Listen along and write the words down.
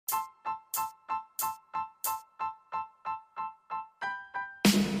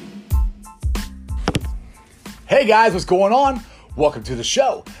Hey guys, what's going on? Welcome to the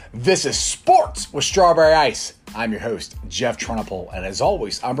show. This is Sports with Strawberry Ice. I'm your host, Jeff Trunapole, and as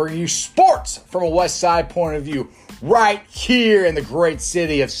always, I'm bringing you sports from a West Side point of view right here in the great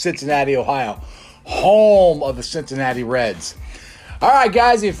city of Cincinnati, Ohio, home of the Cincinnati Reds. All right,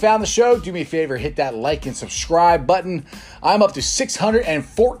 guys, if you found the show, do me a favor, hit that like and subscribe button. I'm up to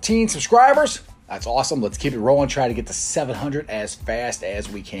 614 subscribers. That's awesome. Let's keep it rolling. Try to get to 700 as fast as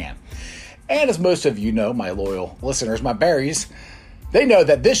we can. And as most of you know, my loyal listeners, my berries, they know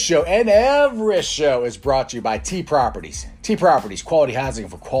that this show and every show is brought to you by T Properties. T Properties, quality housing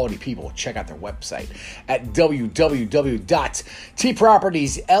for quality people. Check out their website at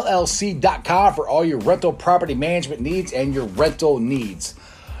www.tpropertiesllc.com for all your rental property management needs and your rental needs.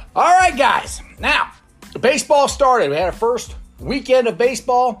 All right, guys. Now, baseball started. We had our first weekend of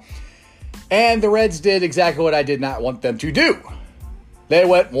baseball, and the Reds did exactly what I did not want them to do. They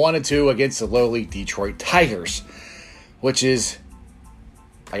went 1-2 against the lowly Detroit Tigers, which is,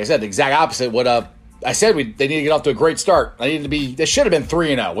 like I said, the exact opposite. What I said, they need to get off to a great start. They should have been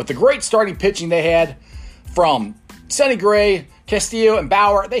 3-0 with the great starting pitching they had from Sonny Gray, Castillo, and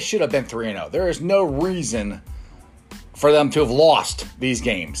Bauer. They should have been 3-0. There is no reason for them to have lost these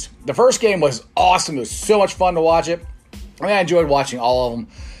games. The first game was awesome. It was so much fun to watch it. I enjoyed watching all of them,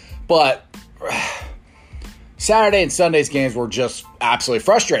 but Saturday and Sunday's games were just absolutely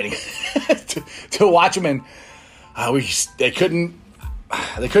frustrating to watch them, and they couldn't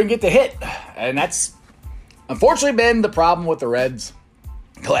get the hit, and that's unfortunately been the problem with the Reds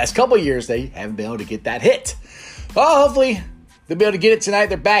the last couple of years. They haven't been able to get that hit. Well, hopefully they'll be able to get it tonight.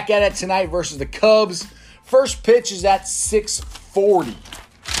 They're back at it tonight versus the Cubs. First pitch is at 6:40.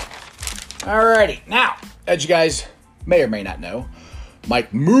 Alrighty, now, as you guys may or may not know,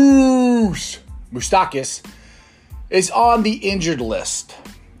 Mike Moustakas is on the injured list.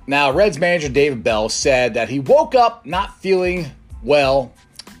 Now, Reds manager David Bell said that he woke up not feeling well,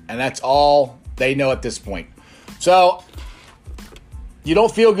 and that's all they know at this point. So, you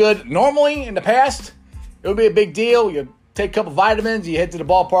don't feel good. Normally, in the past, it would be a big deal. You take a couple vitamins, you head to the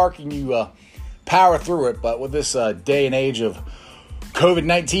ballpark, and you power through it. But with this day and age of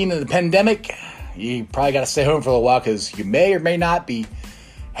COVID-19 and the pandemic, you probably got to stay home for a little while because you may or may not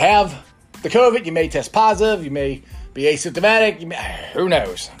have the COVID. You may test positive. You may be asymptomatic. Who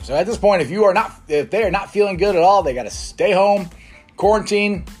knows? So at this point, if they are not feeling good at all, they got to stay home,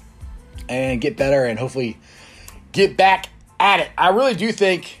 quarantine, and get better, and hopefully get back at it. I really do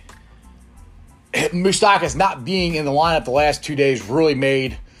think Moustakas not being in the lineup the last 2 days really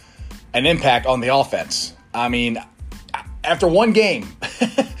made an impact on the offense. I mean, after one game,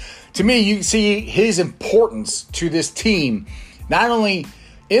 to me, you see his importance to this team, not only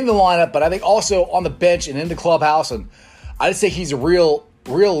in the lineup, but I think also on the bench and in the clubhouse. And I just think he's a real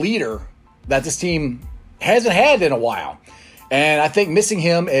leader that this team hasn't had in a while. And I think missing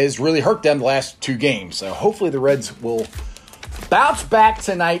him has really hurt them the last two games. So hopefully the Reds will bounce back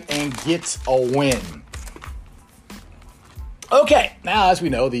tonight and get a win. Okay, now as we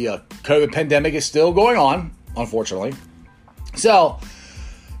know, the COVID pandemic is still going on, unfortunately. So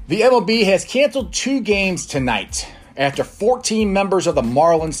the MLB has canceled 2 games tonight after 14 members of the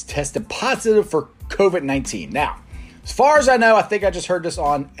Marlins tested positive for COVID-19. Now, as far as I know, I think I just heard this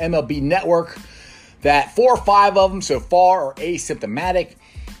on MLB Network, that 4 or 5 of them so far are asymptomatic.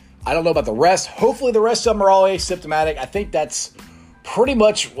 I don't know about the rest. Hopefully the rest of them are all asymptomatic. I think that's pretty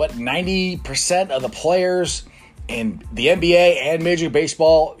much what 90% of the players in the NBA and Major League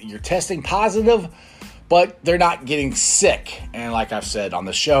Baseball, you're testing positive, but they're not getting sick. And like I've said on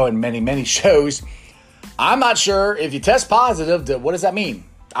the show and many, many shows, I'm not sure if you test positive, what does that mean?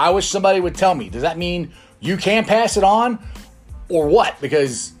 I wish somebody would tell me. Does that mean you can pass it on or what?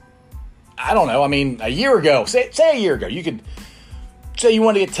 Because I don't know. I mean, a year ago, say a year ago, you could say you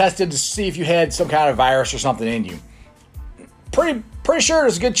wanted to get tested to see if you had some kind of virus or something in you. Pretty sure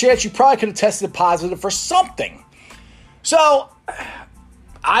there's a good chance you probably could have tested positive for something. So,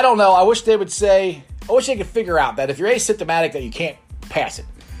 I don't know. I wish they could figure out that if you're asymptomatic that you can't pass it.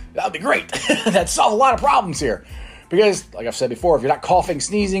 That would be great. That'd solve a lot of problems here. Because, like I've said before, if you're not coughing,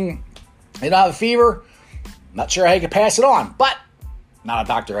 sneezing, you don't have a fever, I'm not sure how you can pass it on. But, not a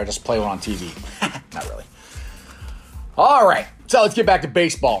doctor. I just play one on TV. Not really. All right. So, let's get back to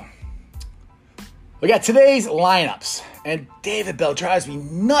baseball. We got today's lineups. And David Bell drives me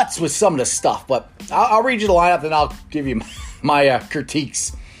nuts with some of this stuff. But I'll read you the lineup, and I'll give you my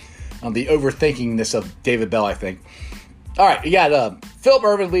critiques on the overthinkingness of David Bell, I think. All right, you got Philip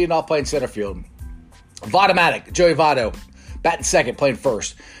Ervin leading off playing center field. Vottomatic, Joey Votto, batting second, playing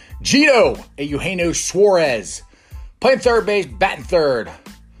first. Gino and Eugenio Suarez playing third base, batting third.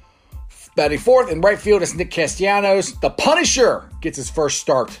 Batting fourth in right field is Nick Castellanos. The Punisher gets his first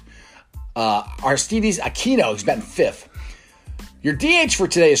start. Aristides Aquino is batting fifth. Your DH for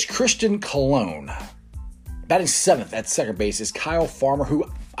today is Christian Colon. Batting seventh at second base is Kyle Farmer, who,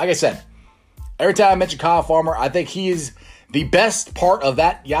 like I said, every time I mention Kyle Farmer, I think he is the best part of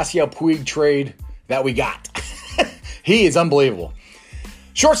that Yasiel Puig trade that we got. He is unbelievable.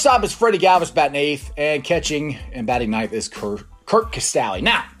 Shortstop is Freddie Galvis batting eighth, and catching and batting ninth is Kirk Castelli.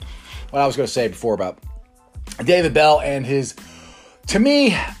 Now, what I was going to say before about David Bell and his, to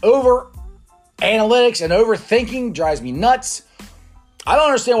me, over analytics and overthinking drives me nuts. I don't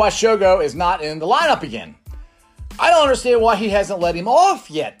understand why Shogo is not in the lineup again. I don't understand why he hasn't let him off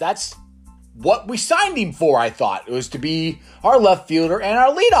yet. That's what we signed him for, I thought. It was to be our left fielder and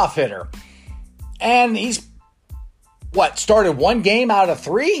our leadoff hitter. And he's, started one game out of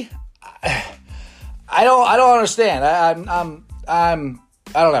three? I don't understand. I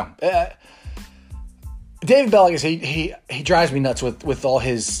don't know. David Bell, like I say, he drives me nuts with all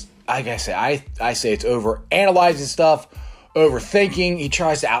his, like I say, I say it's over analyzing stuff, overthinking. He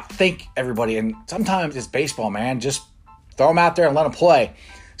tries to outthink everybody, and sometimes it's baseball, man. Just throw him out there and let him play.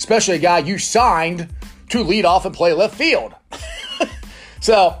 Especially a guy you signed to lead off and play left field.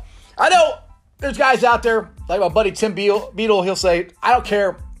 So, I know there's guys out there, like my buddy Tim Beadle, he'll say, I don't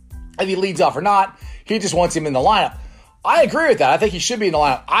care if he leads off or not. He just wants him in the lineup. I agree with that. I think he should be in the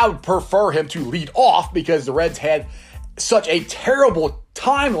lineup. I would prefer him to lead off because the Reds had such a terrible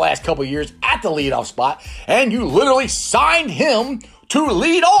time the last couple of years at the leadoff spot, and you literally signed him to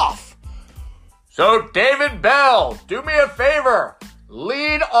lead off. So, David Bell, do me a favor.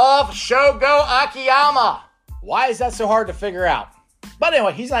 Lead off Shogo Akiyama. Why is that so hard to figure out? But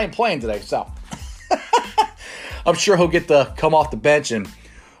anyway, he's not even playing today, so I'm sure he'll get to come off the bench and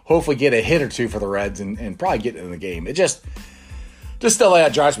hopefully get a hit or two for the Reds and probably get in the game. It just still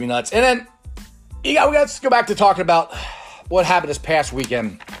that drives me nuts. And then we got to go back to talking about what happened this past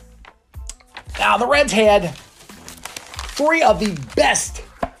weekend. Now, the Reds had three of the best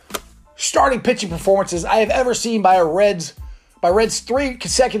starting pitching performances I have ever seen by Reds, three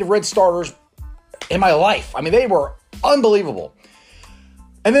consecutive Reds starters in my life. I mean, they were unbelievable.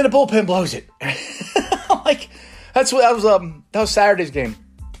 And then the bullpen blows it. Like, that was Saturday's game.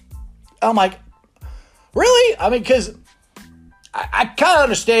 I'm like, really? I mean, because I kind of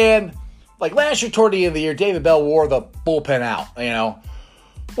understand, like last year toward the end of the year, David Bell wore the bullpen out,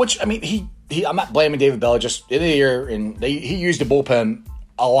 which, I mean, I'm not blaming David Bell, just in the year, and he used the bullpen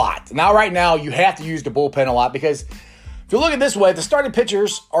a lot. Now, right now, you have to use the bullpen a lot because if you look at it this way, the starting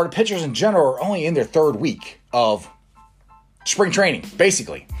pitchers, or the pitchers in general, are only in their third week of spring training,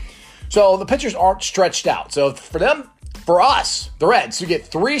 basically. So the pitchers aren't stretched out. So for us, the Reds, to get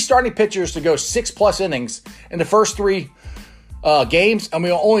three starting pitchers to go 6+ innings in the first three games, and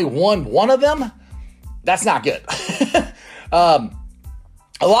we only won one of them, that's not good. A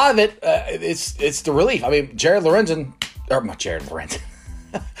lot of it, it's the relief. I mean,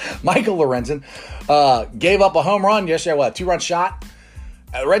 Michael Lorenzen gave up a home run yesterday, 2-run shot.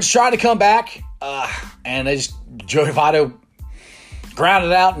 The Reds tried to come back, and Joey Votto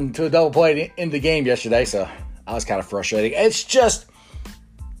grounded out into a double play in the game yesterday, so that was kind of frustrating. It's just,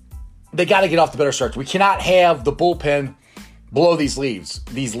 they got to get off the better start. We cannot have the bullpen blow these leads.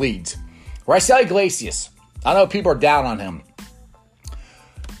 Raisel Iglesias, I know people are down on him.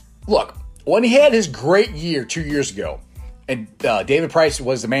 Look, when he had his great year 2 years ago, and David Price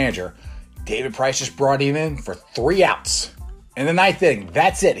was the manager, David Price just brought him in for 3 outs in the ninth inning.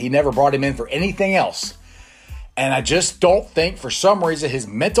 That's it. He never brought him in for anything else. And I just don't think, for some reason, his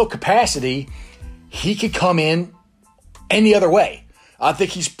mental capacity, he could come in any other way. I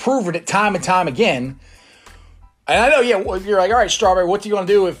think he's proven it time and time again. And I know, you're like, all right, Strawberry, what's he going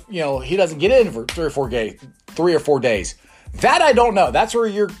to do if, he doesn't get in for 3 or 4 days? That I don't know. That's where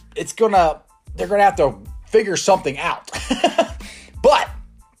they're going to have to figure something out. But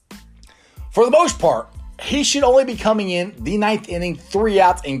for the most part, he should only be coming in the ninth inning, 3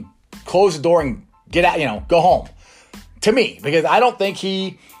 outs, and close the door and get out, go home. To me, because I don't think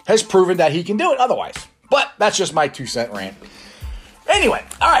he has proven that he can do it otherwise. But that's just my 2-cent rant. Anyway,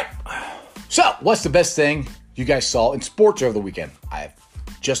 all right. So, what's the best thing you guys saw in sports over the weekend? I've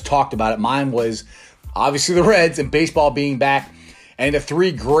just talked about it. Mine was obviously the Reds and baseball being back, and the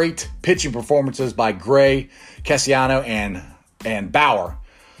 3 great pitching performances by Gray, Cassiano, and Bauer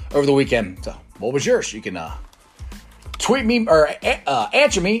over the weekend. So, what was yours? You can tweet me or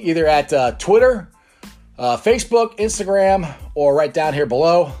answer me either at Twitter, Facebook, Instagram, or right down here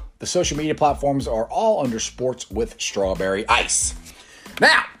below. The social media platforms are all under Sports with Strawberry Ice.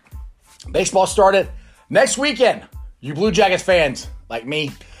 Now, baseball started next weekend. You Blue Jackets fans like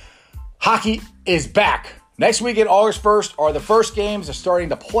me, Hockey is back. Next weekend, August 1st, are the first games of starting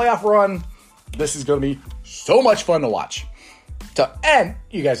the playoff run. This is going to be so much fun to watch. So, and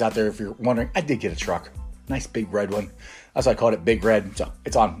you guys out there, if you're wondering, I did get a truck. Nice big red one. That's why I called it Big Red. So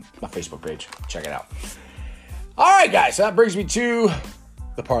it's on my Facebook page. Check it out. All right, guys. So that brings me to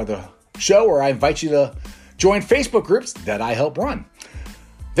the part of the show where I invite you to join Facebook groups that I help run.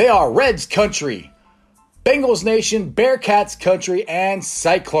 They are Reds Country, Bengals Nation, Bearcats Country, and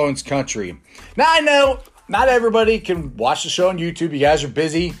Cyclones Country. Now, I know not everybody can watch the show on YouTube. You guys are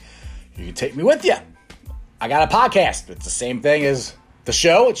busy. You can take me with you. I got a podcast. It's the same thing as the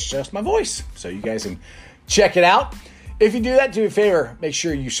show. It's just my voice. So you guys can check it out. If you do that, do me a favor. Make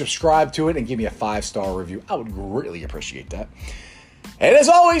sure you subscribe to it and give me a 5-star review. I would really appreciate that. And as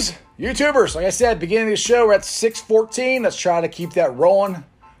always, YouTubers, like I said, beginning of the show, we're at 614. Let's try to keep that rolling.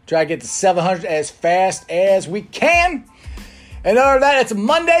 Try to get to 700 as fast as we can. And other than that, it's a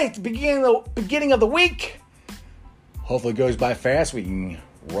Monday. It's the beginning of the week. Hopefully it goes by fast. We can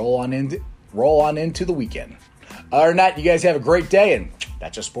roll on into the weekend. Other than that, you guys have a great day. And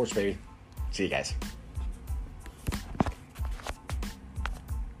that's just sports, baby. See you guys.